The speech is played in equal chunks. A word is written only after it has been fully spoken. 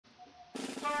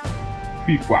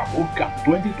FIFA World Cup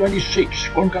 2026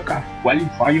 CONCACAF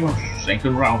Qualifiers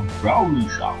second round draw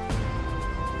result.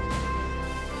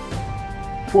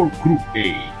 For Group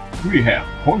A, we have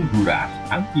Honduras,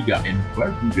 Antigua and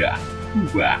Barbuda,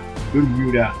 Cuba,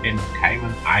 Bermuda and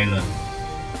Cayman Islands.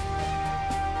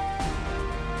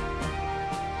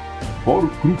 For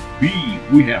Group B,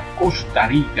 we have Costa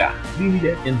Rica,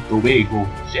 Trinidad and Tobago,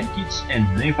 St. Kitts and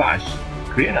Nevis,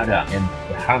 Grenada and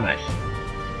Bahamas.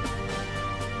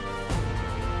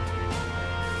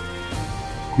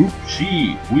 Group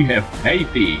C, we have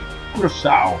Haiti,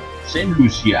 Curaçao, St.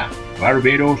 Lucia,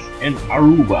 Barbados and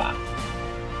Aruba.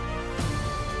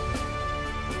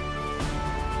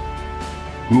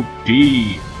 Group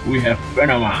D, we have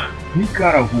Panama,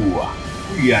 Nicaragua,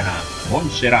 Guyana,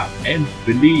 Montserrat and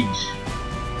Belize.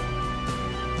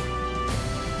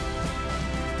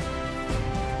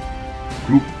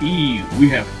 Group E, we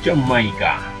have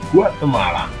Jamaica,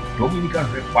 Guatemala, Dominican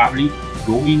Republic,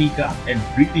 Dominica and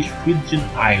British Virgin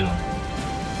Islands.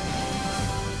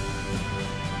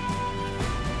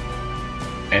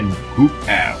 And Group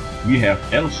F, we have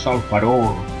El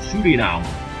Salvador, Suriname,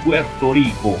 Puerto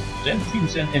Rico, St.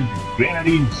 Vincent and the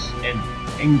Grenadines and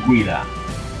Antigua.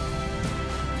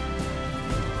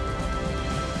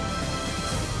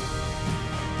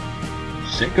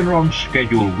 Second round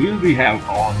schedule will be held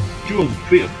on June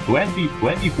 5th,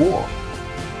 2024.